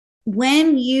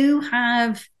when you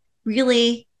have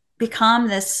really become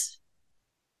this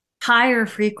higher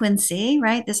frequency,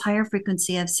 right? This higher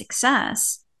frequency of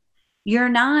success, you're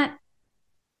not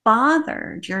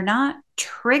bothered, you're not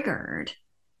triggered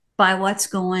by what's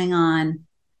going on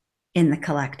in the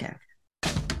collective.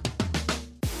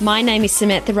 My name is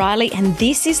Samantha Riley, and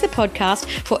this is the podcast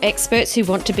for experts who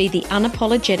want to be the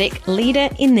unapologetic leader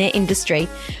in their industry.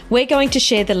 We're going to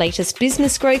share the latest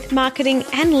business growth, marketing,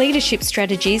 and leadership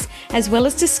strategies, as well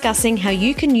as discussing how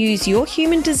you can use your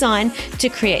human design to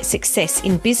create success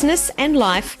in business and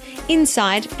life,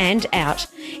 inside and out.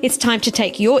 It's time to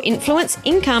take your influence,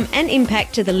 income, and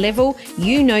impact to the level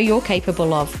you know you're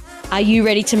capable of. Are you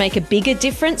ready to make a bigger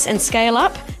difference and scale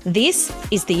up? This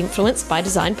is the Influence by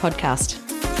Design podcast.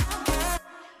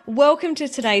 Welcome to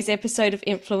today's episode of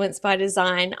Influence by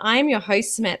Design. I'm your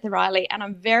host, Samantha Riley, and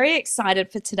I'm very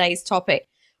excited for today's topic.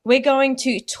 We're going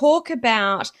to talk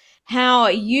about how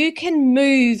you can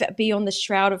move beyond the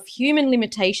shroud of human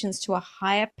limitations to a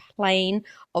higher plane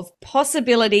of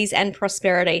possibilities and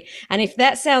prosperity. And if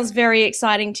that sounds very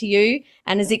exciting to you,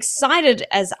 and as excited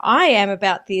as I am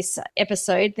about this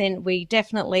episode, then we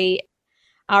definitely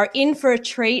are in for a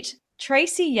treat.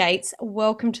 Tracy Yates,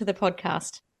 welcome to the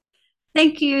podcast.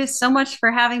 Thank you so much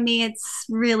for having me. It's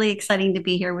really exciting to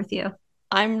be here with you.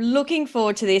 I'm looking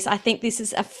forward to this. I think this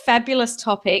is a fabulous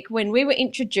topic. When we were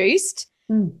introduced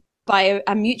by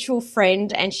a mutual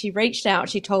friend and she reached out,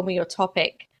 she told me your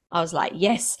topic, I was like,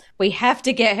 yes, we have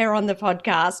to get her on the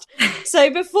podcast.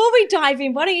 So before we dive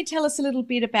in, why don't you tell us a little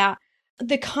bit about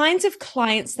the kinds of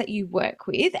clients that you work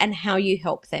with and how you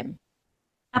help them?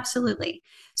 Absolutely.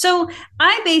 So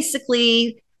I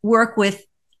basically work with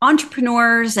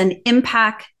entrepreneurs and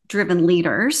impact-driven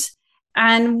leaders.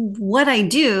 And what I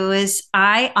do is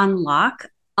I unlock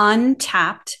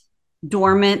untapped,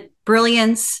 dormant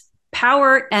brilliance,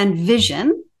 power, and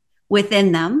vision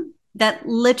within them that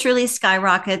literally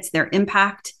skyrockets their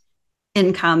impact,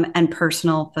 income, and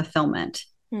personal fulfillment.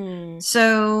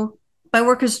 So my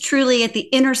work is truly at the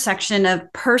intersection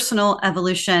of personal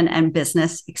evolution and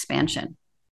business expansion.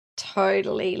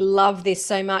 Totally love this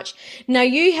so much. Now,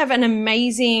 you have an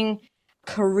amazing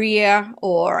career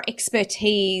or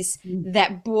expertise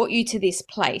that brought you to this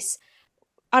place.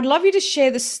 I'd love you to share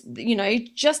this,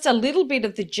 just a little bit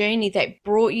of the journey that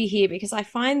brought you here, because I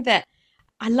find that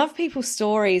I love people's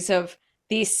stories of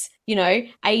this,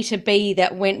 A to B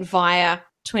that went via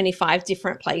 25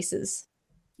 different places.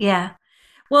 Yeah.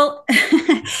 Well,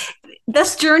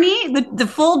 this journey, the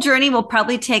full journey will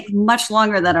probably take much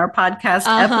longer than our podcast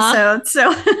episode.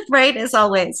 So, right, as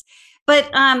always. But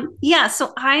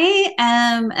so I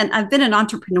am, and I've been an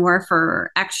entrepreneur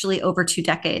for actually over 2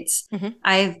 decades.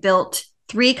 I've built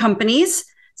 3 companies,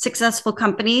 successful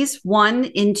companies, one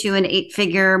into an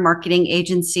 8-figure marketing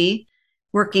agency,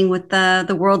 working with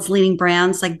the world's leading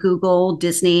brands like Google,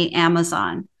 Disney,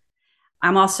 Amazon.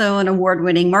 I'm also an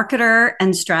award-winning marketer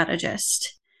and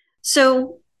strategist.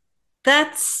 So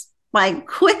that's my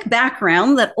quick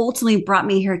background that ultimately brought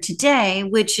me here today,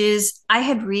 which is I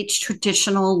had reached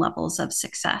traditional levels of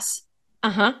success.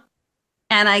 And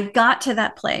I got to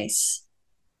that place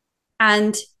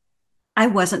and I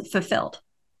wasn't fulfilled.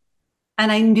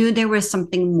 And I knew there was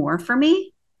something more for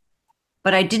me,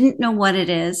 but I didn't know what it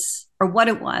is or what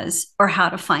it was or how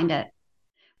to find it,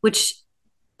 which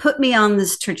put me on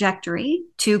this trajectory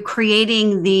to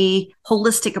creating the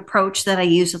holistic approach that I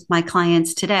use with my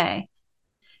clients today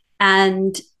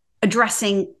and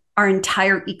addressing our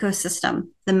entire ecosystem,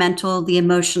 the mental, the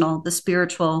emotional, the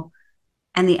spiritual,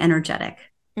 and the energetic.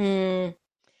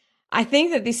 I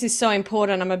think that this is so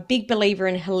important. I'm a big believer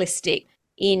in holistic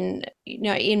in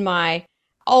my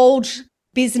old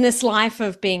business life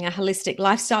of being a holistic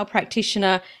lifestyle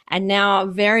practitioner, and now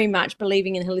very much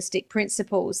believing in holistic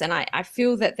principles. And I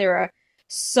feel that there are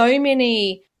so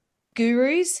many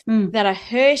gurus that are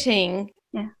hurting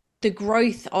the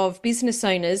growth of business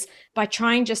owners by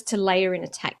trying just to layer in a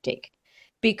tactic,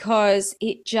 because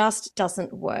it just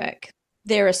doesn't work.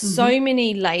 There are so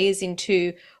many layers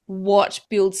into what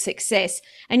builds success.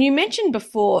 And you mentioned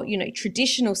before,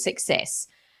 traditional success.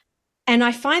 And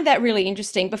I find that really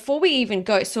interesting. Before we even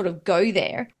go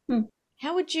there,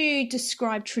 how would you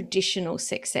describe traditional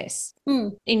success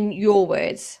in your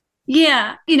words?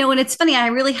 Yeah. And it's funny, I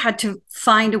really had to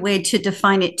find a way to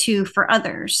define it too for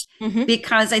others,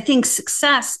 because I think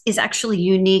success is actually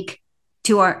unique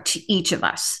to each of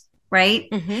us, right?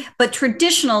 But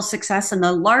traditional success in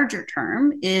the larger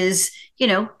term is,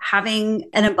 having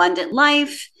an abundant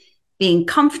life, being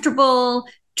comfortable,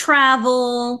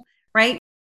 travel, right?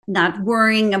 Not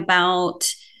worrying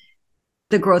about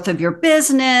the growth of your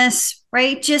business,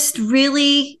 right? Just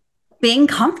really being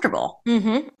comfortable,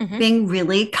 Mm-hmm. being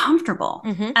really comfortable.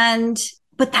 Mm-hmm.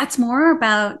 But that's more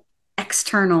about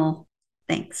external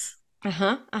things.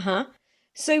 Uh-huh. Uh-huh.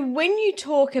 So when you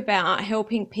talk about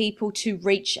helping people to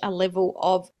reach a level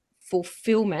of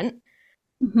fulfillment,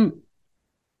 Mm-hmm.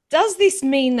 does this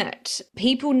mean that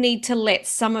people need to let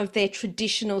some of their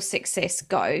traditional success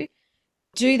go?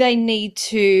 Do they need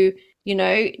to,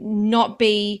 not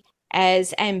be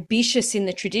as ambitious in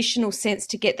the traditional sense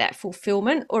to get that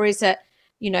fulfillment? Or is it,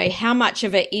 how much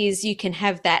of it is you can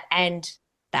have that and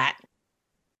that?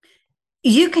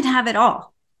 You can have it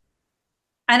all.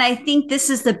 And I think this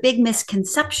is the big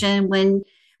misconception when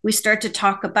we start to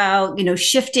talk about,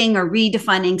 shifting or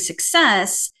redefining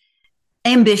success.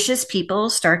 Ambitious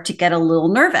people start to get a little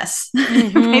nervous, right?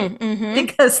 Mm-hmm. Mm-hmm.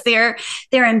 Because their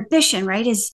ambition, right,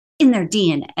 is in their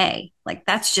DNA. Like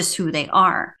that's just who they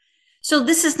are. So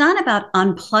this is not about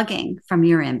unplugging from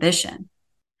your ambition.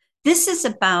 This is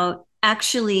about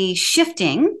actually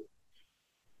shifting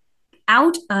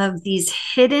out of these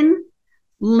hidden,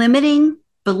 limiting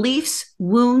beliefs,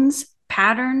 wounds,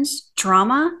 patterns,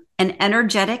 trauma, and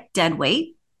energetic dead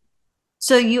weight.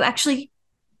 So you actually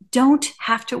don't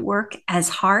have to work as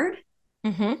hard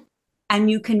Mm-hmm.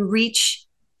 and you can reach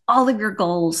all of your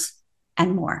goals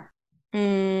and more.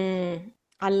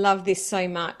 I love this so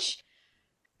much.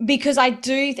 Because I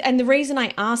do, and the reason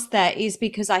I ask that is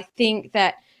because I think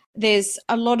that there's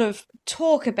a lot of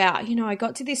talk about, I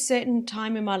got to this certain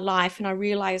time in my life and I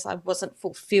realized I wasn't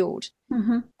fulfilled.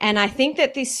 Mm-hmm. And I think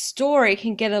that this story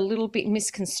can get a little bit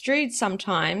misconstrued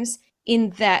sometimes in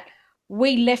that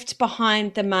we left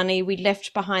behind the money, we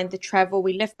left behind the travel,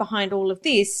 we left behind all of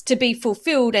this to be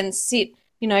fulfilled and sit,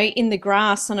 in the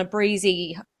grass on a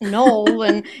breezy knoll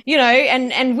and,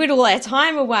 and whittle our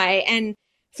time away. And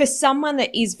for someone that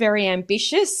is very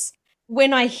ambitious,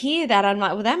 when I hear that, I'm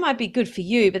like, well, that might be good for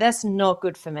you, but that's not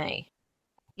good for me.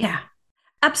 Yeah,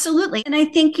 absolutely. And I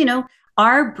think,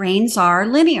 our brains are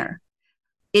linear.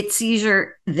 It's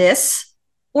either this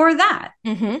or that,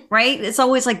 Mm-hmm. right? It's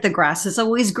always like the grass is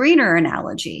always greener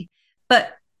analogy.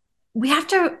 But we have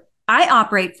to, I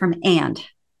operate from and.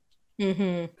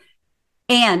 Mm-hmm.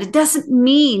 And it doesn't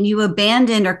mean you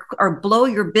abandon or blow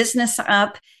your business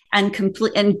up and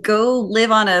complete and go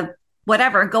live on a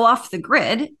whatever, go off the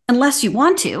grid unless you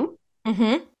want to.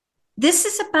 Mm-hmm. This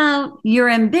is about your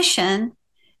ambition,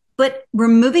 but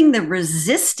removing the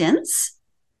resistance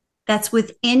that's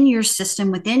within your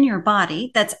system, within your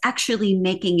body, that's actually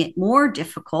making it more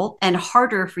difficult and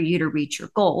harder for you to reach your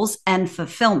goals and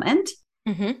fulfillment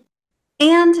Mm-hmm.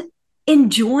 and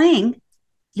enjoying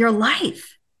your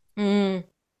life. Mm.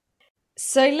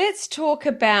 So let's talk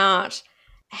about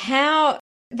how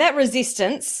that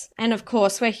resistance, and of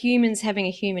course, we're humans having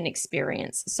a human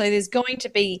experience. So there's going to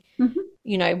be,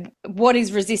 Mm-hmm. What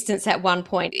is resistance at one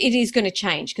point? It is going to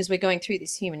change because we're going through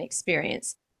this human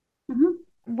experience.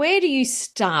 Mm-hmm. Where do you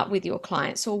start with your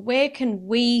clients, or where can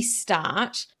we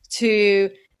start to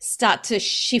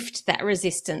shift that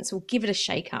resistance or give it a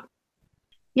shake up?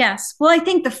 Yes. Well, I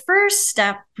think the first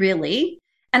step really,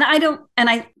 and I don't, and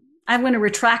I'm going to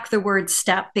retract the word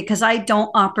step because I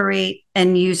don't operate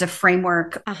and use a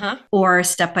framework Uh-huh. or a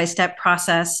step by step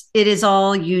process. It is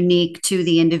all unique to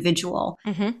the individual.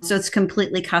 Mm-hmm. So it's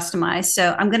completely customized.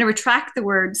 So I'm going to retract the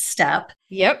word step.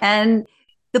 Yep. And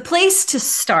the place to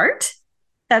start,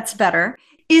 that's better,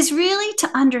 is really to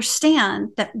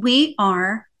understand that we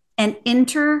are an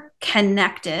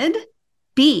interconnected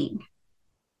being,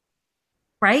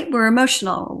 right? We're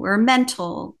emotional, we're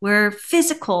mental, we're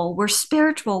physical, we're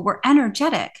spiritual, we're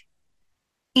energetic.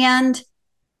 And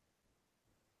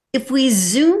if we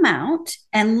zoom out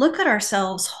and look at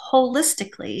ourselves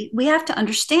holistically, we have to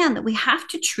understand that we have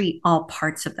to treat all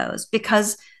parts of those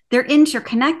because they're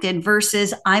interconnected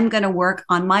versus I'm going to work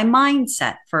on my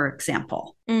mindset, for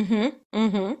example. Mm-hmm.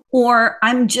 Mm-hmm. Or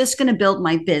I'm just going to build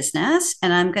my business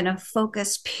and I'm going to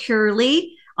focus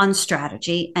purely on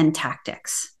strategy and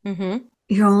tactics. Mm-hmm.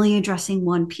 You're only addressing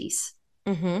one piece.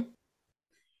 Mm-hmm.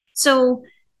 So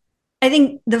I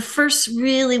think the first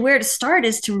really where to start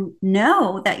is to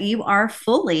know that you are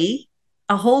fully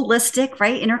a holistic,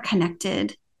 right,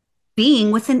 interconnected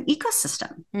being with an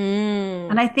ecosystem.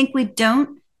 And Mm. I think we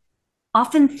don't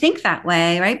often think that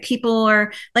way, right? People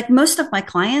are like most of my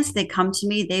clients, they come to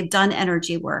me, they've done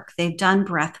energy work, they've done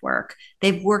breath work,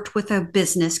 they've worked with a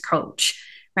business coach,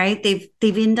 right? They've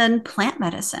even done plant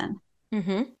medicine.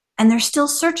 Mm-hmm. And they're still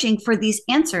searching for these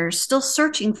answers, still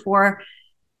searching for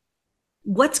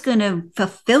what's going to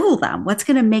fulfill them, what's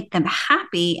going to make them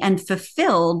happy and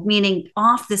fulfilled, meaning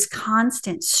off this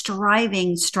constant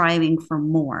striving for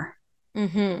more.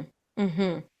 Mm-hmm.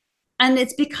 Mm-hmm. And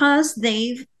it's because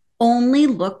they've only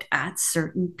looked at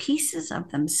certain pieces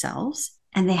of themselves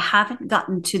and they haven't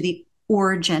gotten to the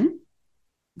origin,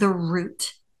 the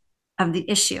root of the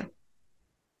issue.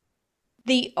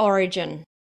 The origin.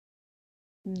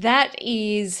 That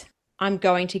is, I'm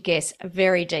going to guess,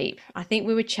 very deep. I think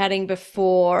we were chatting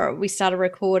before we started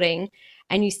recording,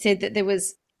 and you said that there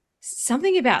was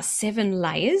something about 7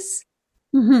 layers.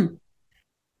 Mm-hmm.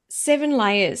 7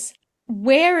 layers.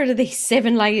 Where do these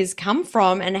 7 layers come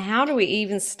from, and how do we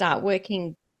even start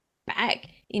working back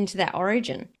into that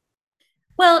origin?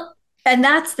 Well, and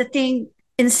that's the thing.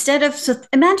 Instead of, so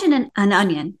imagine an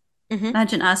onion. Mm-hmm.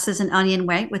 Imagine us as an onion,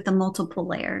 right, with the multiple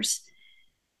layers.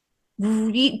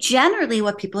 Generally,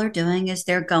 what people are doing is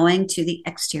they're going to the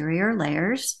exterior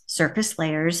layers, surface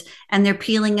layers, and they're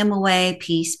peeling them away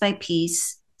piece by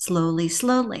piece, slowly,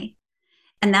 slowly.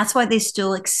 And that's why they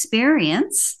still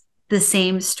experience the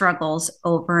same struggles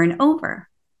over and over.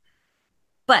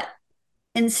 But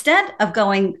instead of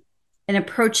going and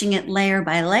approaching it layer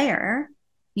by layer,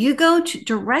 you go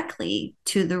directly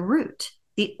to the root,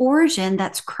 the origin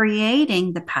that's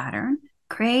creating the pattern,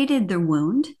 created the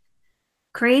wound,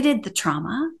 created the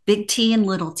trauma, big T and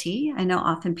little t. I know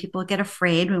often people get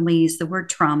afraid when we use the word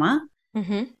trauma.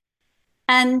 Mm-hmm.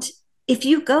 And if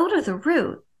you go to the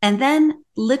root and then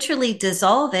literally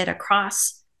dissolve it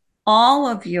across all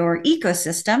of your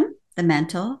ecosystem, the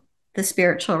mental, the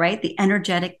spiritual, right? The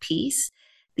energetic piece,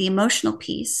 the emotional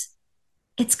piece,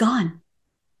 it's gone.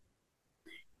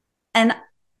 And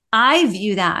I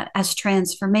view that as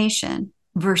transformation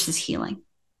versus healing.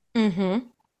 Mm-hmm.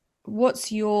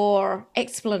 What's your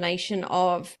explanation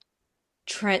of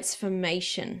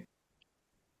transformation?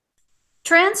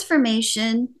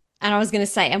 Transformation, And I was going to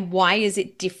say, and why is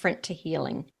it different to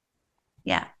healing?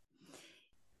 yeah.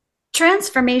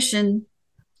 Transformation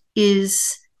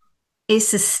is a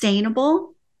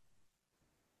sustainable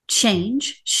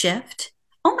change, shift,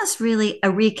 almost really a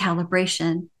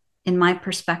recalibration in my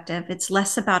perspective. It's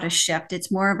less about a shift,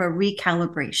 it's more of a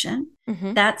recalibration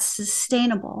Mm-hmm. that's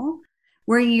sustainable,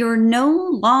 where you're no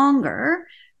longer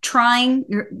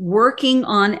you're working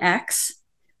on X,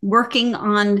 working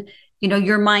on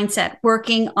your mindset,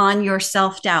 working on your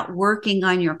self-doubt, working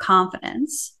on your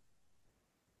confidence.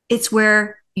 It's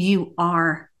where you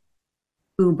are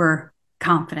uber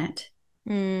confident.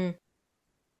 Mm.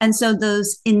 And so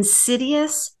those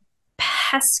insidious,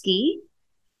 pesky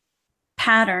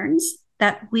patterns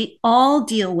that we all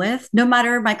deal with, no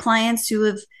matter my clients who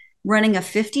have running a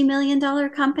 $50 million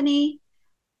company,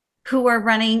 who are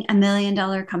running $1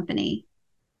 million company,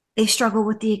 they struggle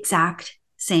with the exact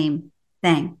same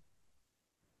thing.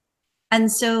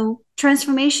 And so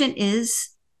transformation is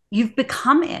you've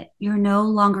become it. You're no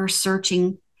longer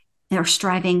searching or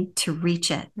striving to reach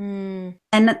it. Mm.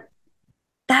 And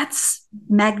that's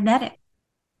magnetic.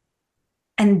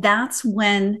 And that's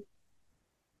when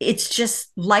it's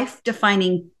just life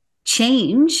defining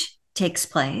change takes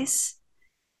place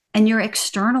and your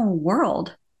external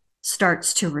world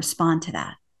starts to respond to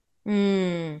that.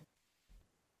 Mm.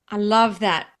 I love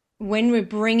that. When we're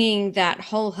bringing that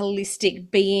whole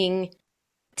holistic being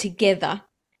together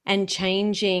and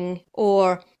changing,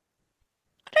 or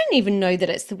I don't even know that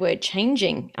it's the word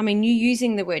changing. I mean, you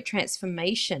using the word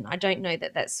transformation, I don't know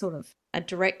that that's sort of a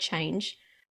direct change.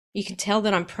 You can tell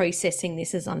that I'm processing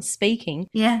this as I'm speaking.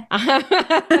 Yeah.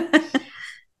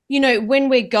 When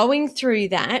we're going through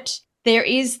that, there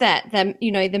is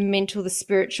the mental, the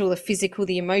spiritual, the physical,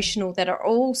 the emotional that are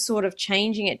all sort of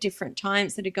changing at different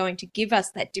times that are going to give us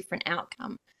that different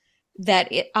outcome,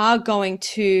 that are going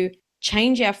to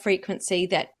change our frequency,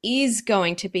 that is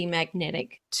going to be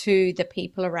magnetic to the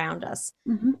people around us.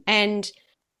 Mm-hmm. And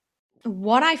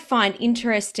what I find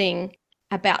interesting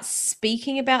about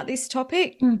speaking about this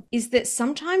topic is that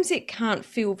sometimes it can't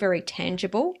feel very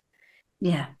tangible.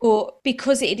 Yeah. Or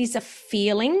because it is a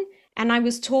feeling. And I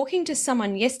was talking to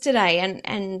someone yesterday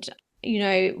and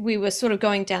we were sort of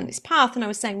going down this path and I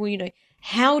was saying, well,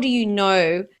 how do you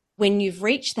know when you've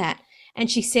reached that? And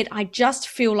she said, I just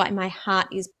feel like my heart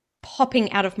is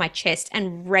popping out of my chest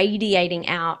and radiating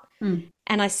out.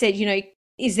 And I said,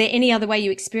 is there any other way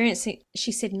you experience it?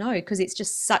 She said, no, because it's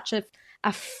just such a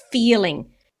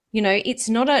feeling. It's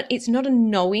not a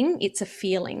knowing, it's a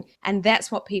feeling. And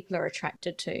that's what people are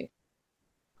attracted to.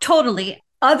 Totally.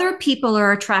 Other people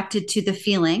are attracted to the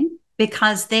feeling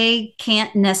because they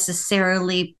can't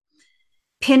necessarily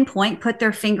put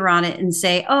their finger on it and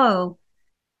say, oh,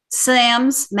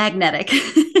 Sam's magnetic.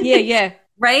 Yeah.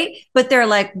 Right. But they're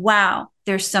like, wow,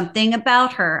 there's something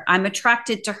about her. I'm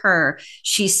attracted to her.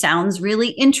 She sounds really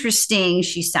interesting.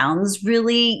 She sounds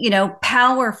really,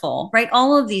 powerful, right?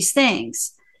 All of these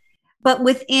things. But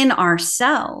within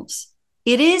ourselves,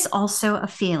 it is also a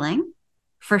feeling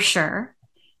for sure.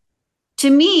 To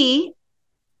me,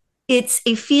 it's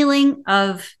a feeling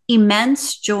of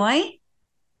immense joy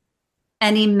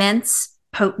and immense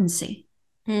potency.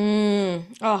 Oh,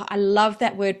 I love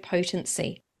that word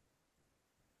potency.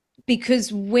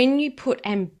 Because when you put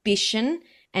ambition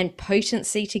and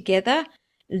potency together,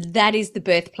 that is the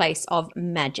birthplace of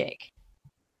magic.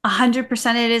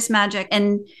 100% it is magic.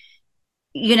 And,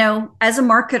 as a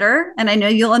marketer, and I know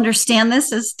you'll understand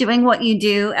this as doing what you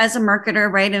do as a marketer,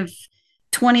 right, of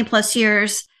 20 plus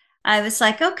years, I was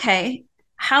like, okay,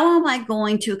 how am I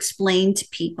going to explain to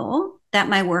people that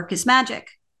my work is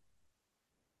magic?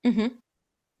 Mm-hmm.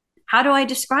 How do I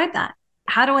describe that?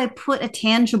 How do I put a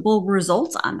tangible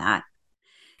result on that?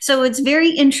 So it's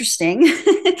very interesting.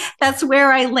 That's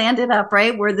where I landed up,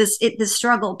 right? Where this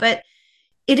struggle, but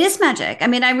it is magic. I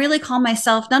mean, I really call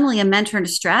myself not only a mentor and a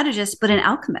strategist, but an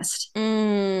alchemist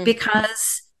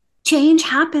because change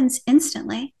happens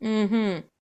instantly. Mm-hmm.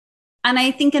 And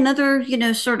I think another,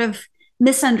 sort of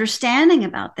misunderstanding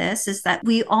about this is that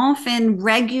we often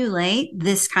regulate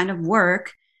this kind of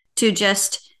work to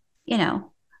just,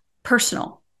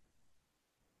 personal.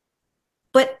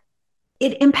 But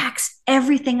it impacts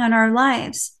everything on our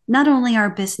lives, not only our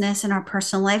business and our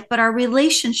personal life, but our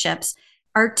relationships,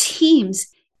 our teams.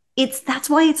 That's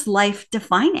why it's life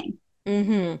defining.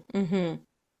 Mm-hmm. Mm-hmm.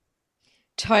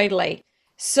 Totally.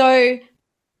 So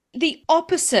the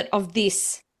opposite of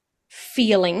this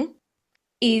feeling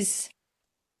is,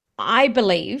 I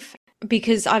believe,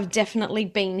 because I've definitely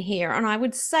been here, and I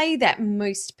would say that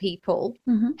most people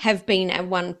Mm-hmm. have been at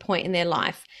one point in their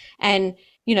life. And,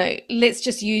 let's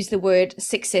just use the word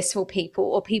successful people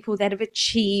or people that have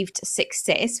achieved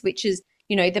success, which is,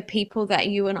 the people that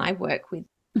you and I work with.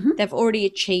 Mm-hmm. They've already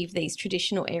achieved these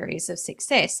traditional areas of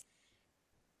success.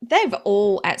 They've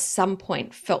all at some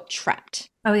point felt trapped.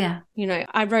 Oh, yeah.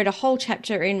 I wrote a whole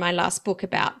chapter in my last book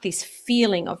about this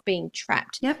feeling of being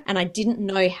trapped. Yep. And I didn't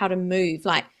know how to move.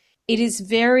 Like, it is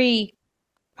very,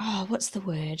 what's the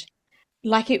word?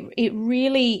 Like it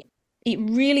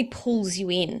really pulls you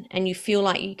in and you feel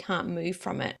like you can't move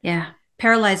from it. Yeah.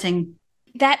 Paralyzing.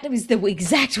 That was the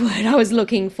exact word I was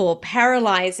looking for,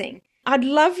 paralyzing. I'd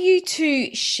love you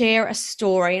to share a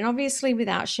story, and obviously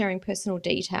without sharing personal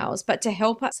details, but to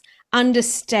help us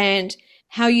understand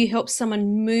how you help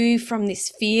someone move from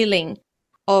this feeling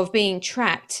of being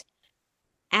trapped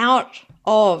out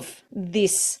of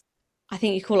this, I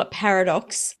think you call it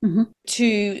paradox, Mm-hmm.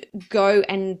 to go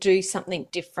and do something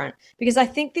different. Because I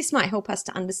think this might help us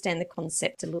to understand the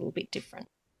concept a little bit different.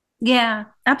 Yeah,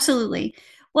 absolutely.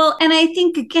 Well, and I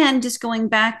think, again, just going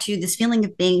back to this feeling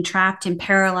of being trapped and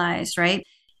paralyzed, right?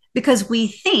 Because we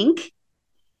think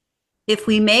if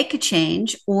we make a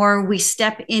change or we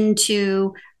step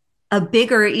into a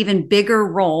bigger, even bigger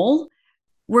role,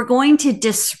 we're going to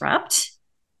disrupt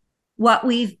what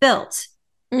we've built.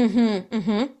 Mm-hmm,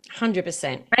 mm-hmm,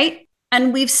 100%. Right.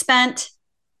 And we've spent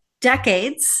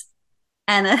decades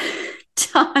and a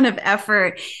ton of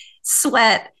effort,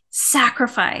 sweat,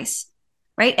 sacrifice,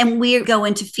 right? And we go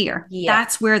into fear. Yeah.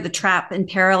 That's where the trap and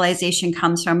paralyzation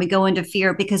comes from. We go into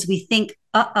fear because we think,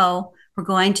 we're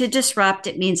going to disrupt.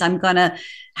 It means I'm going to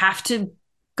have to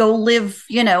go live,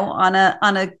 on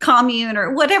a commune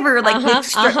or whatever, like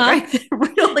right? The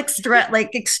real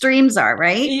like extremes are,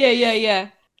 right? Yeah, yeah, yeah.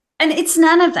 And it's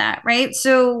none of that, right?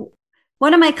 So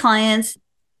one of my clients,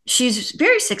 she's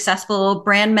very successful,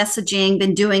 brand messaging,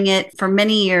 been doing it for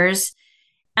many years.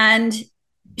 And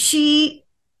she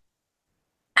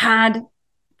had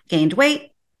gained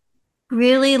weight,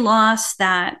 really lost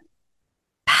that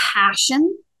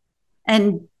passion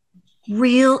and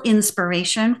real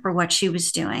inspiration for what she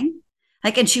was doing.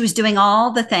 And she was doing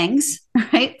all the things,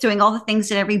 right? Doing all the things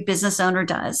that every business owner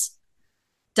does,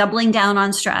 doubling down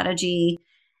on strategy.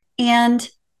 And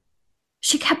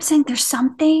she kept saying,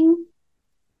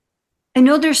 I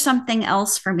know there's something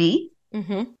else for me,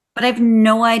 but I have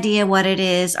no idea what it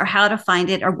is or how to find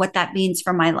it or what that means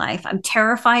for my life. I'm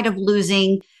terrified of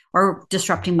losing or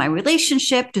disrupting my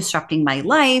relationship, disrupting my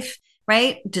life,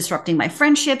 right? Disrupting my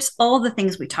friendships, all the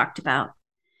things we talked about.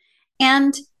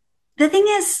 And the thing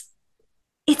is,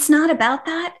 it's not about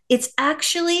that. It's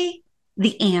actually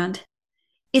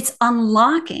it's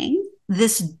unlocking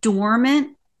this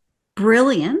dormant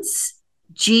brilliance,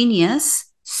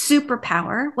 genius,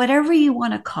 superpower, whatever you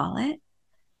want to call it,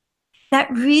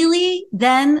 that really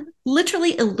then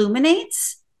literally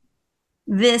illuminates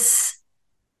this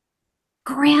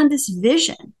grandest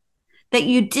vision that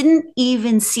you didn't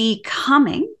even see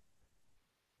coming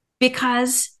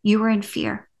because you were in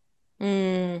fear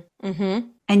Mm-hmm.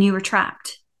 and you were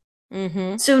trapped.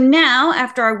 Mm-hmm. So now,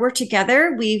 after our work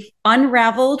together, we've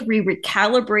unraveled, we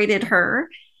recalibrated her,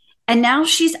 and now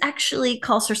she's actually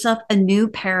calls herself a new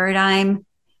paradigm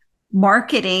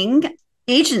marketing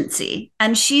agency.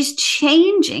 And she's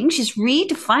changing, she's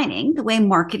redefining the way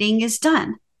marketing is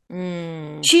done.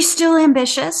 Mm. She's still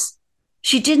ambitious.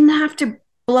 She didn't have to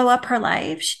blow up her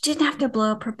life, she didn't have to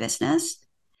blow up her business.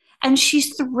 And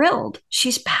she's thrilled,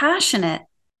 she's passionate,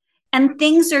 and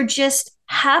things are just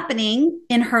happening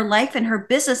in her life and her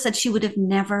business that she would have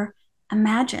never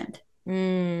imagined.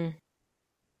 Mm.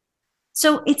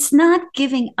 So it's not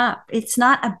giving up, it's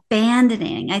not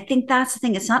abandoning. I think that's the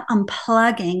thing. It's not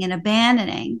unplugging and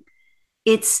abandoning,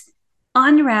 it's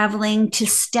unraveling to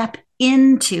step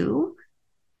into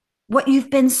what you've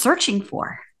been searching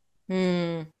for.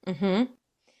 Mm. Mm-hmm.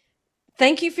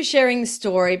 Thank you for sharing the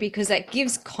story, because that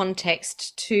gives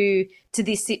context to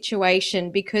this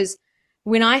situation. Because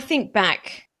when I think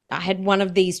back, I had one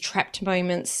of these trapped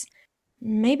moments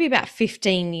maybe about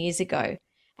 15 years ago.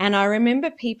 And I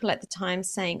remember people at the time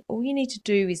saying, all you need to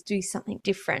do is do something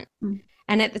different. Mm.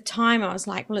 And at the time I was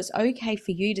like, well, it's okay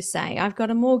for you to say, I've got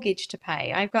a mortgage to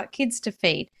pay, I've got kids to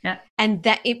feed. Yeah. And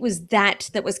that it was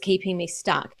that was keeping me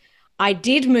stuck. I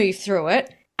did move through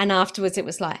it. And afterwards it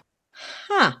was like,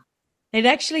 huh, it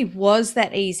actually was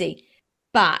that easy.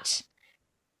 But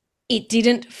it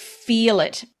didn't feel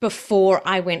it before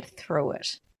I went through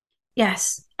it.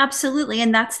 Yes, absolutely.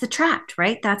 And that's the trapped,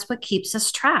 right? That's what keeps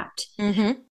us trapped.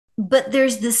 Mm-hmm. But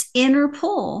there's this inner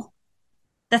pull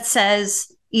that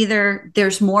says either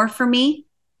there's more for me,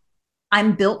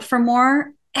 I'm built for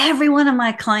more. Every one of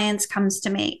my clients comes to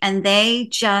me and they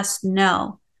just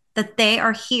know that they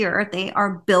are here. They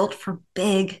are built for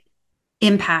big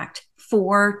impact,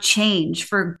 for change,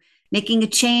 for making a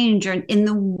change in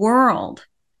the world.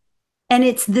 And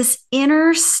it's this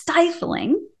inner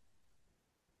stifling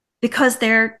because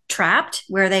they're trapped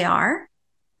where they are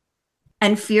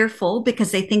and fearful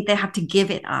because they think they have to give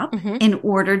it up Mm-hmm. in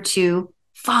order to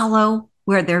follow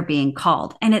where they're being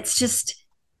called. And it's just,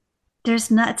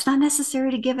 it's not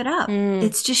necessary to give it up.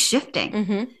 It's just shifting.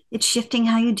 Mm-hmm. It's shifting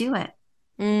how you do it.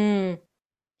 Mm.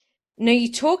 Now,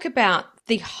 you talk about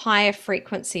the higher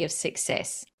frequency of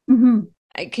success.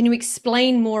 Mm-hmm. Can you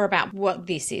explain more about what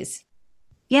this is?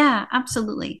 Yeah,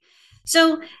 absolutely.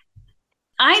 So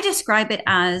I describe it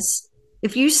as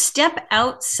if you step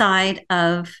outside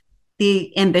of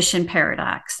the ambition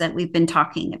paradox that we've been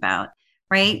talking about,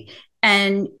 right?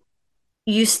 And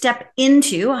you step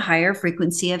into a higher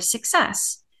frequency of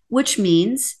success, which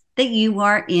means that you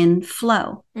are in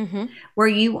flow, Mm-hmm. where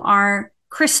you are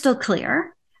crystal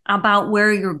clear about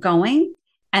where you're going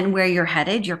and where you're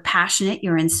headed. You're passionate,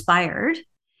 you're inspired,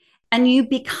 and you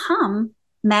become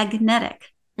magnetic.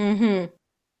 Mm-hmm.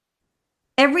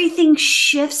 Everything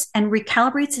shifts and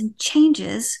recalibrates and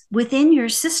changes within your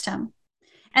system.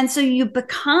 And so you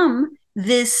become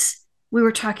this, we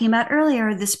were talking about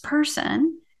earlier, this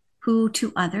person who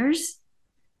to others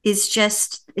is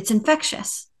just, it's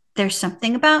infectious. There's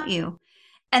something about you.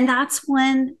 And that's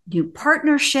when new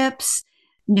partnerships,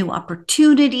 new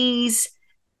opportunities,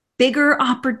 bigger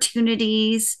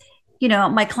opportunities,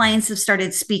 my clients have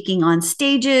started speaking on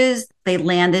stages. They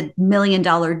landed $1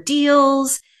 million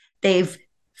deals. They've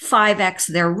 5x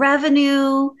their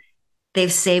revenue.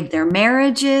 They've saved their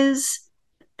marriages.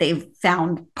 They've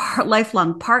found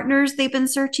lifelong partners they've been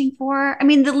searching for. I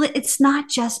mean, it's not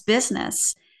just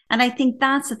business. And I think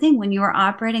that's the thing when you are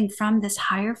operating from this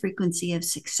higher frequency of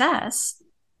success,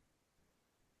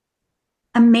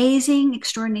 amazing,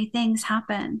 extraordinary things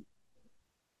happen.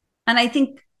 And I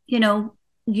think,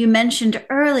 you mentioned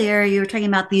earlier, you were talking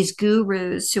about these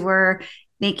gurus who are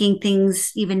making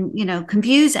things even,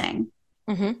 confusing.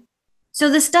 Mm-hmm. So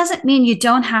this doesn't mean you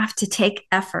don't have to take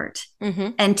effort Mm-hmm.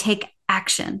 and take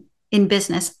action in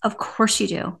business. Of course you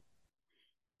do.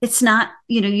 It's not,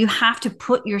 you have to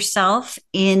put yourself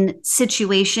in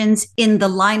situations in the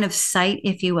line of sight,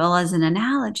 if you will, as an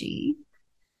analogy,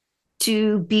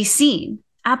 to be seen.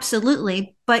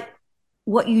 Absolutely. But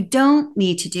what you don't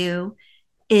need to do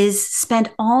is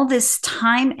spend all this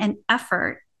time and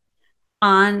effort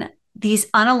on these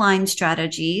unaligned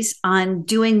strategies, on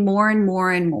doing more and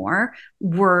more and more,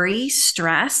 worry,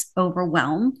 stress,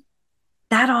 overwhelm.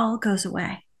 That all goes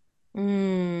away.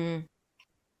 Mm.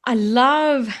 I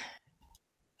love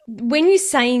when you're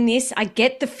saying this, I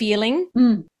get the feeling.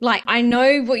 Like, I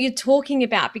know what you're talking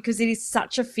about, because it is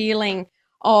such a feeling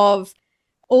of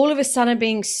all of a sudden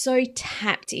being so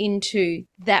tapped into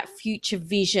that future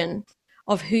vision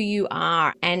of who you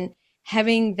are and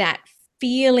having that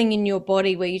feeling in your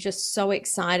body where you're just so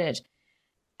excited.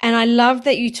 And I love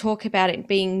that you talk about it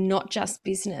being not just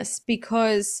business,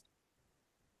 because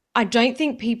I don't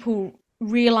think people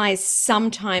realize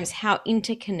sometimes how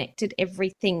interconnected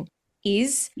everything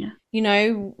is. Yeah. You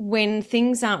know, when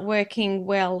things aren't working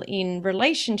well in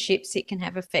relationships, it can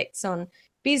have effects on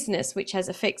business, which has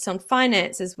effects on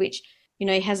finances, which, you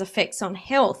know, has effects on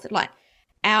health. Like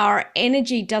our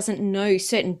energy doesn't know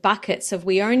certain buckets of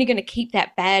we're only going to keep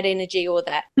that bad energy or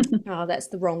that, oh, that's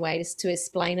the wrong way to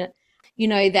explain it, you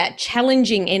know, that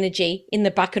challenging energy in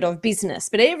the bucket of business,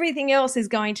 but everything else is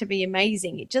going to be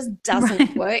amazing. It just doesn't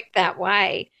Right. work that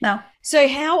way. No. So,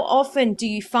 how often do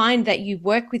you find that you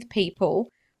work with people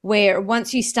where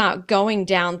once you start going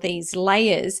down these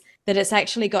layers, that it's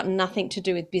actually got nothing to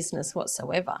do with business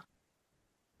whatsoever?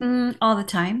 All the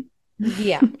time.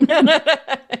 Yeah.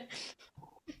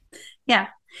 Yeah,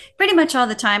 pretty much all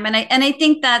the time. And I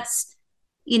think that's,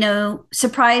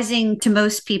 surprising to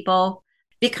most people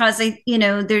because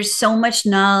there's so much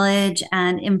knowledge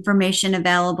and information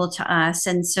available to us.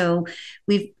 And so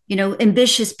we've,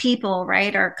 ambitious people,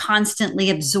 right, are constantly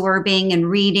absorbing and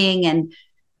reading and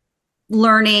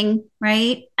learning,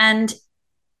 right? And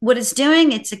what it's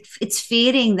doing, it's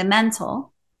feeding the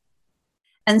mental.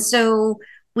 And so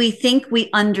we think we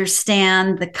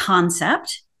understand the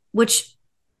concept, which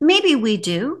maybe we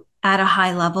do at a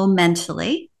high level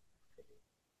mentally.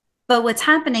 But what's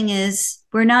happening is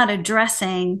we're not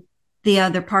addressing the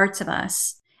other parts of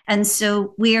us. And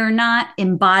so we are not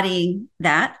embodying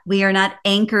that. We are not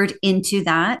anchored into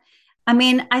that. I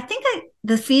mean, I think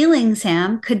the feeling,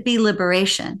 Sam, could be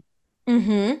liberation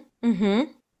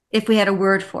if we had a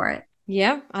word for it.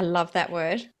 Yeah, I love that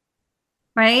word.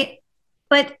 Right.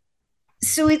 But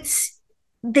so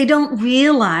they don't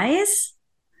realize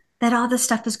that all this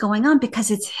stuff is going on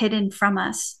because it's hidden from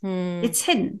us. It's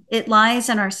hidden. It lies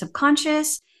in our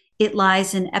subconscious. It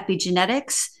lies in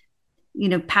epigenetics,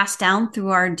 passed down through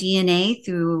our DNA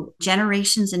through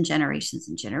generations and generations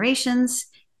and generations.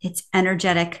 It's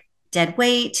energetic dead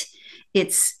weight.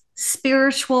 It's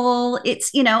spiritual.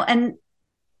 It's, and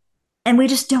we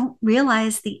just don't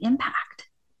realize the impact.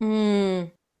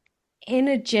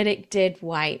 Energetic dead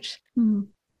weight. Mm.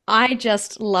 I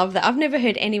just love that. I've never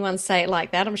heard anyone say it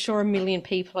like that. I'm sure a million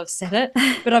people have said it,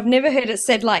 but I've never heard it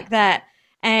said like that.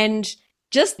 And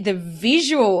just the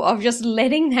visual of just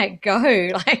letting that go,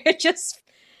 like it's just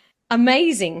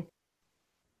amazing.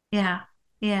 Yeah.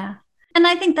 Yeah. And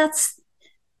I think that's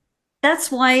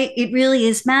why it really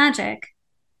is magic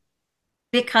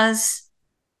because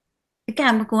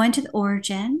again, we're going to the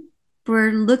origin.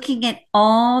 We're looking at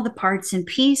all the parts and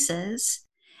pieces,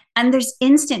 and there's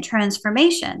instant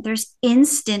transformation. There's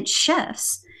instant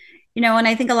shifts, and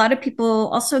I think a lot of people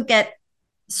also get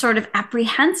sort of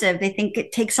apprehensive. They think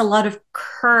it takes a lot of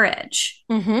courage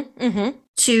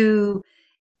to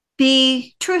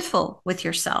be truthful with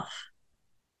yourself.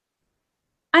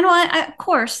 I know, of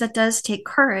course, that does take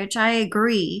courage. I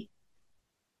agree.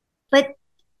 But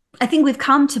I think we've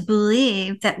come to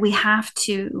believe that we have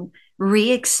to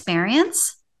re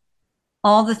experience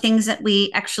all the things that we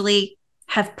actually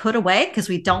have put away because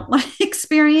we don't want to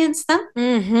experience them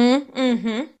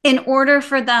in order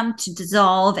for them to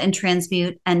dissolve and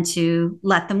transmute and to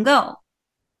let them go.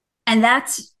 And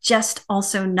that's just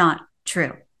also not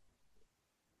true.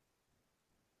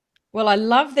 Well, I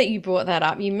love that you brought that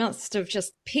up. You must have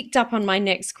just picked up on my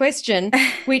next question,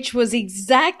 which was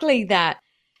exactly that.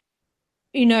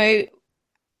 You know,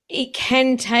 it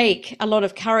can take a lot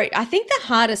of courage. I think the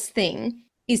hardest thing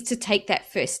is to take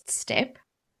that first step.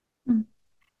 Mm.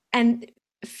 And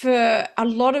for a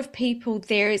lot of people,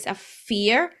 there is a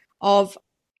fear of,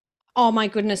 oh my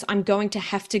goodness, I'm going to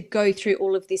have to go through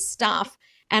all of this stuff.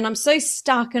 And I'm so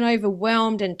stuck and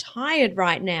overwhelmed and tired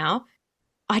right now.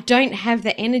 I don't have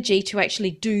the energy to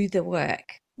actually do the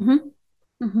work.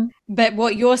 But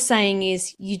what you're saying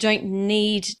is you don't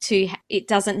need to, it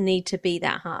doesn't need to be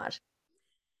that hard.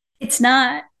 It's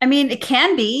not. I mean, it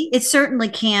can be. It certainly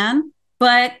can.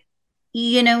 But,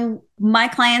 my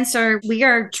clients we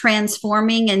are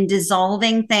transforming and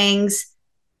dissolving things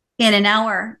in an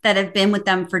hour that have been with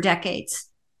them for decades.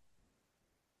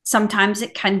 Sometimes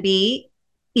it can be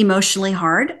emotionally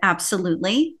hard,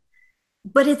 absolutely.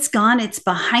 But it's gone, it's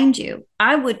behind you.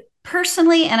 I would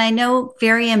personally, and I know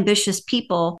very ambitious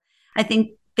people, I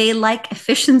think they like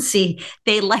efficiency.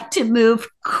 They like to move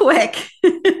quick,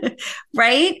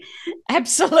 right?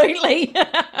 Absolutely.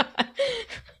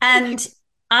 And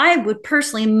I would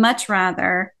personally much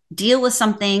rather deal with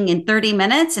something in 30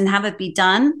 minutes and have it be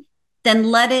done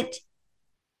than let it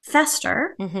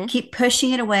fester, keep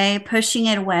pushing it away,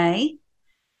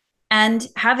 and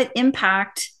have it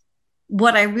impact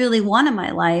what I really want in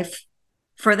my life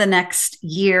for the next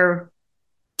year,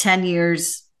 10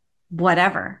 years,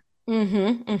 whatever.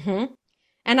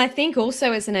 And I think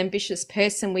also as an ambitious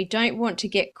person, we don't want to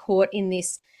get caught in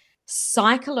this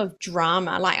cycle of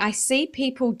drama. Like I see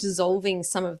people dissolving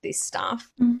some of this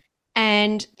stuff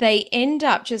and they end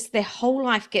up just their whole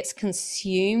life gets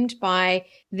consumed by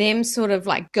them sort of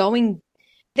like going,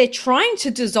 they're trying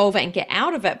to dissolve it and get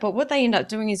out of it, but what they end up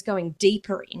doing is going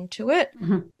deeper into it.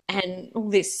 Mm-hmm. And all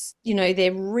this,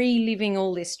 they're reliving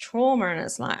all this trauma, and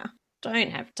it's like, I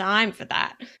don't have time for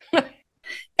that.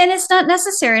 And it's not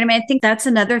necessary. I mean, I think that's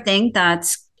another thing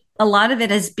that's a lot of it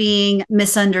is being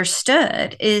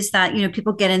misunderstood is that,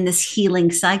 people get in this healing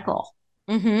cycle.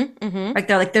 Like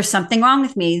they're like, there's something wrong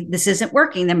with me. This isn't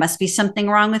working. There must be something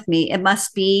wrong with me. It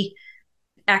must be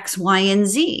X, Y, and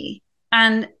Z.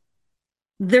 And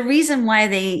the reason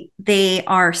why they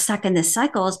are stuck in this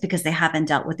cycle is because they haven't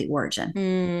dealt with the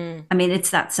origin. I mean,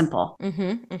 it's that simple.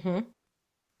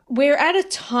 We're at a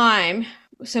time,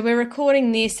 so we're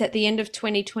recording this at the end of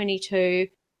 2022.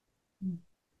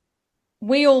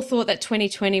 We all thought that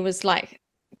 2020 was like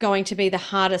going to be the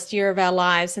hardest year of our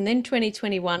lives, and then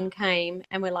 2021 came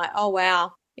and we're like, oh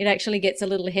wow, it actually gets a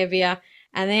little heavier.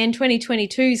 And then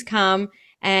 2022's come,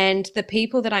 and the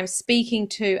people that I'm speaking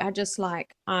to are just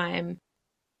like, I'm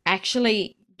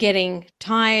actually getting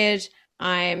tired.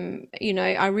 I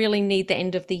really need the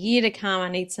end of the year to come. I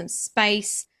need some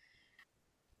space.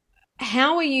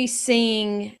 How are you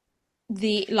seeing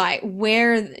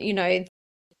where,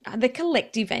 the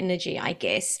collective energy, I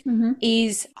guess,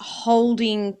 is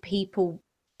holding people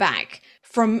back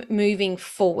from moving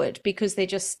forward because they're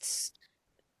just,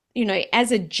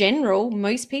 as a general,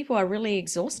 most people are really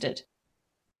exhausted.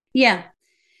 Yeah.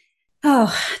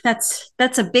 Oh, that's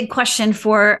a big question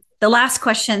for the last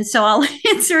question. So I'll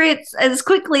answer it as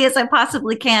quickly as I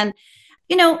possibly can.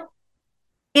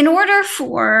 In order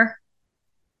for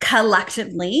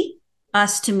collectively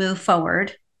us to move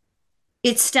forward,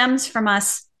 it stems from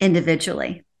us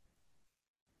individually.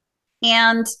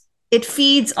 And it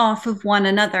feeds off of one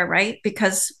another, right?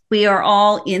 Because we are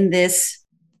all in this,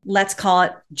 let's call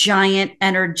it giant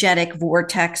energetic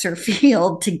vortex or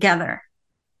field together.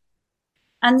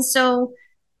 And so,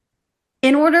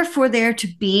 in order for there to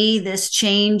be this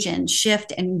change and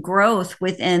shift and growth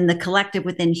within the collective,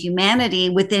 within humanity,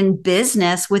 within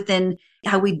business, within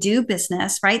how we do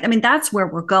business, right? I mean, that's where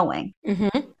we're going.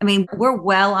 I mean, we're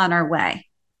well on our way.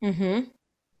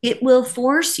 It will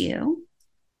force you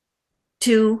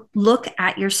to look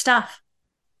at your stuff.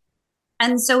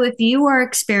 And so if you are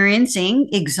experiencing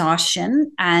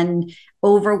exhaustion and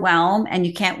overwhelm and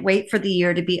you can't wait for the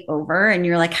year to be over and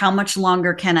you're like, how much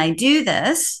longer can I do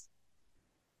this?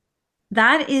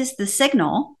 That is the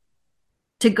signal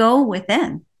to go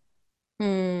within.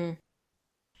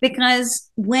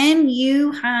 Because when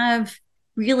you have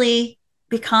really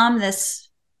become this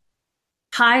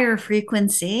higher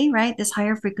frequency, right? This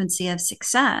higher frequency of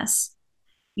success,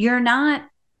 you're not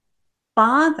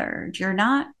bothered, you're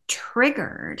not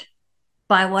triggered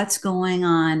by what's going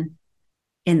on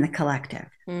in the collective.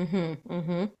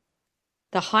 The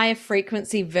higher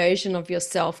frequency version of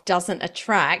yourself doesn't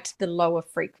attract the lower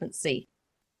frequency.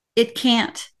 It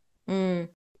can't.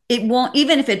 It won't,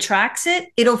 even if it tracks it,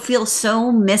 it'll feel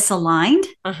so misaligned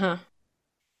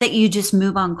that you just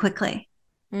move on quickly.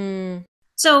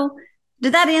 So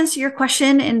did that answer your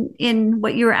question in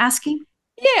what you were asking?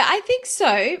 Yeah, I think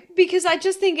so, because I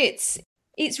just think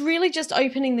it's really just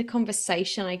opening the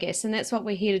conversation, I guess, and that's what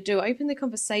we're here to do, open the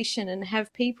conversation and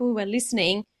have people who are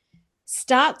listening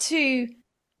start to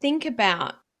think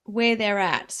about where they're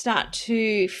at, start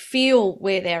to feel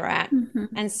where they're at,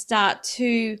 and start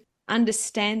to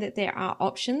understand that there are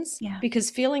options.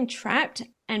 Because feeling trapped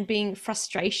and being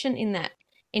frustration in that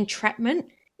entrapment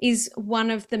is one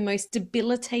of the most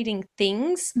debilitating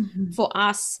things for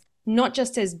us, not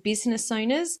just as business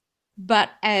owners, but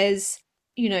as,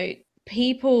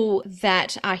 people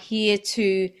that are here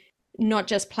to not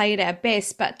just play at our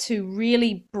best, but to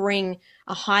really bring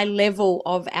a high level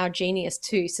of our genius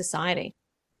to society.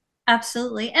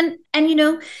 Absolutely. And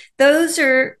those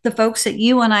are the folks that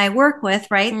you and I work with,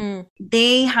 right?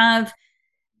 They have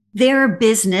their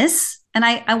business. And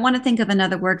I want to think of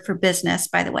another word for business,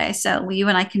 by the way. So you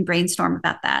and I can brainstorm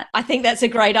about that. I think that's a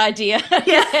great idea.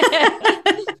 Yeah.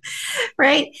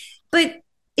 Right. But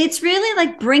it's really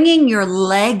like bringing your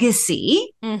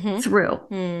legacy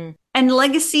through. And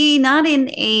legacy, not in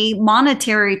a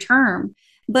monetary term,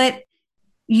 but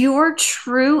your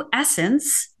true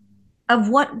essence of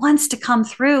what wants to come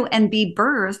through and be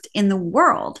birthed in the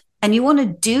world. And you want to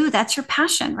do, that's your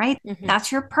passion, right?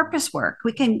 That's your purpose work.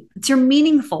 It's your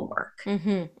meaningful work.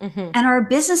 And our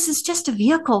business is just a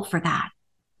vehicle for that.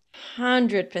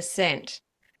 100%.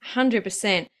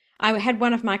 100%. I had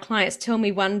one of my clients tell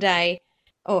me one day,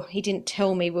 he didn't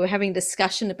tell me. We were having a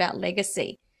discussion about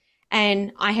legacy.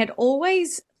 And I had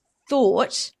always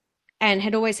thought and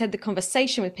had always had the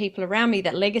conversation with people around me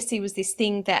that legacy was this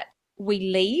thing that we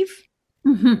leave.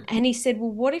 Mm-hmm. And he said,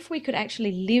 well, what if we could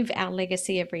actually live our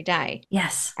legacy every day?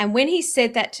 Yes. And when he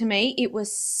said that to me, it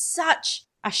was such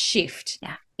a shift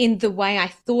in the way I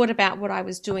thought about what I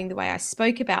was doing, the way I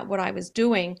spoke about what I was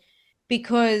doing,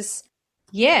 because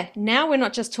now we're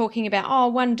not just talking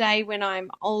about, one day when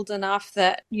I'm old enough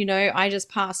that, I just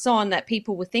pass on, that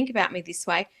people will think about me this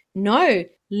way. No,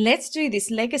 let's do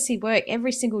this legacy work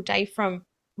every single day from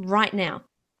right now.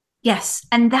 Yes.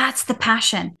 And that's the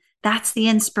passion. That's the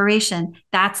inspiration.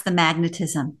 That's the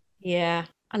magnetism. Yeah,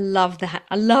 I love that.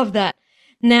 I love that.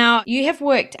 Now, you have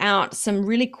worked out some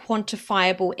really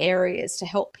quantifiable areas to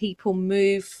help people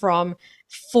move from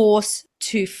force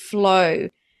to flow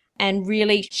and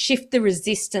really shift the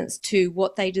resistance to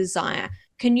what they desire.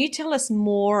 Can you tell us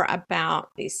more about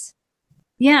this?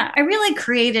 Yeah, I really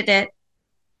created it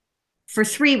for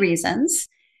 3 reasons.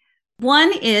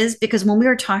 One is because when we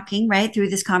were talking right through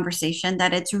this conversation,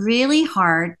 that it's really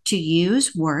hard to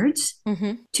use words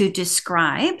to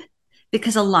describe,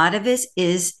 because a lot of it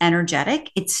is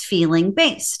energetic, it's feeling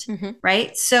based,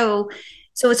 right? So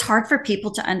it's hard for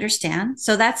people to understand.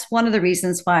 So that's one of the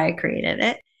reasons why I created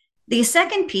it. The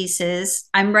second piece is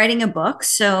I'm writing a book,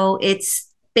 so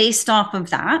it's based off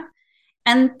of that.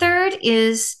 And third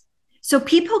is so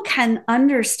people can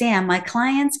understand, my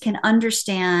clients can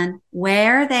understand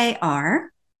where they are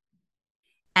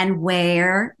and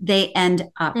where they end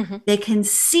up. They can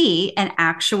see an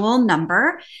actual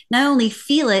number, not only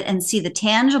feel it and see the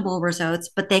tangible results,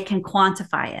 but they can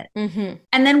quantify it.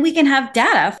 And then we can have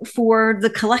data for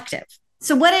the collective.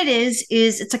 So what it is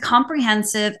it's a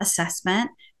comprehensive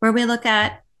assessment where we look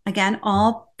at, again,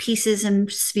 all pieces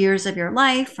and spheres of your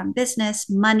life, from business,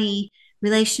 money,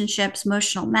 relationships,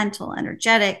 emotional, mental,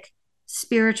 energetic,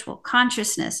 spiritual,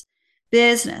 consciousness,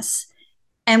 business.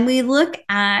 And we look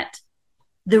at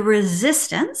the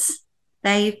resistance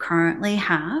that you currently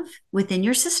have within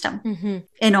your system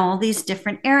in all these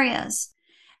different areas.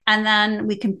 And then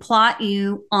we can plot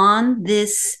you on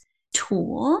this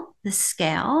tool, the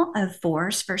scale of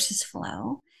force versus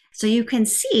flow. So you can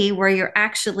see where you're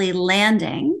actually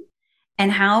landing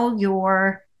and how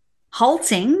you're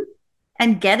halting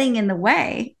and getting in the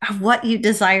way of what you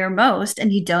desire most,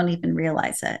 and you don't even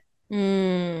realize it.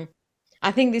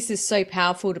 I think this is so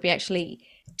powerful to be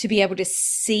able to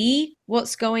see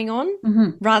what's going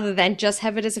on rather than just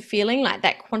have it as a feeling, like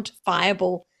that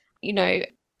quantifiable,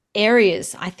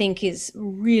 areas, I think is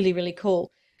really, really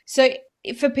cool. So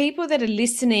for people that are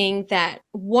listening that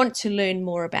want to learn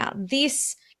more about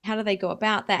this, how do they go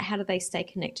about that? How do they stay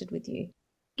connected with you?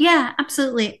 Yeah,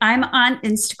 absolutely. I'm on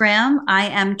Instagram. I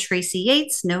am Tracy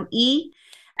Yates, no E.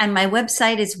 And my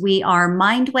website is We Are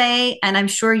Mindway. And I'm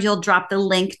sure you'll drop the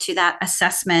link to that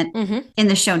assessment in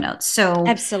the show notes. So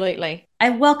absolutely. I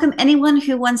welcome anyone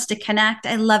who wants to connect.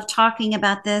 I love talking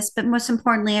about this, but most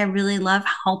importantly, I really love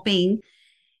helping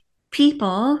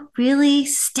people really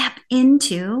step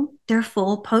into their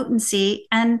full potency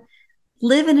and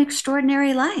live an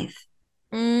extraordinary life.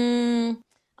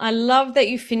 I love that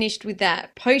you finished with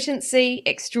that. Potency,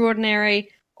 extraordinary,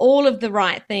 all of the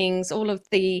right things, all of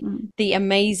the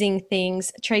amazing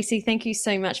things. Tracy, thank you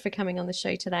so much for coming on the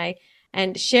show today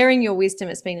and sharing your wisdom.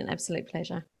 It's been an absolute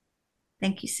pleasure.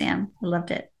 Thank you, Sam. I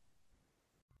loved it.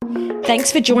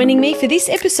 Thanks for joining me for this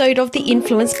episode of the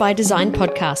Influence by Design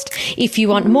podcast. If you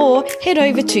want more, head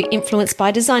over to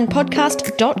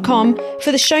influencebydesignpodcast.com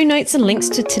for the show notes and links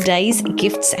to today's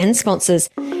gifts and sponsors.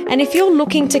 And if you're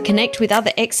looking to connect with other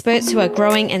experts who are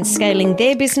growing and scaling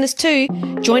their business too,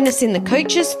 join us in the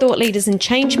Coaches, Thought Leaders and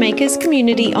Changemakers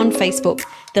community on Facebook.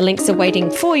 The links are waiting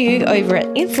for you over at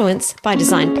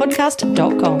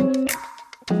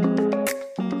influencebydesignpodcast.com.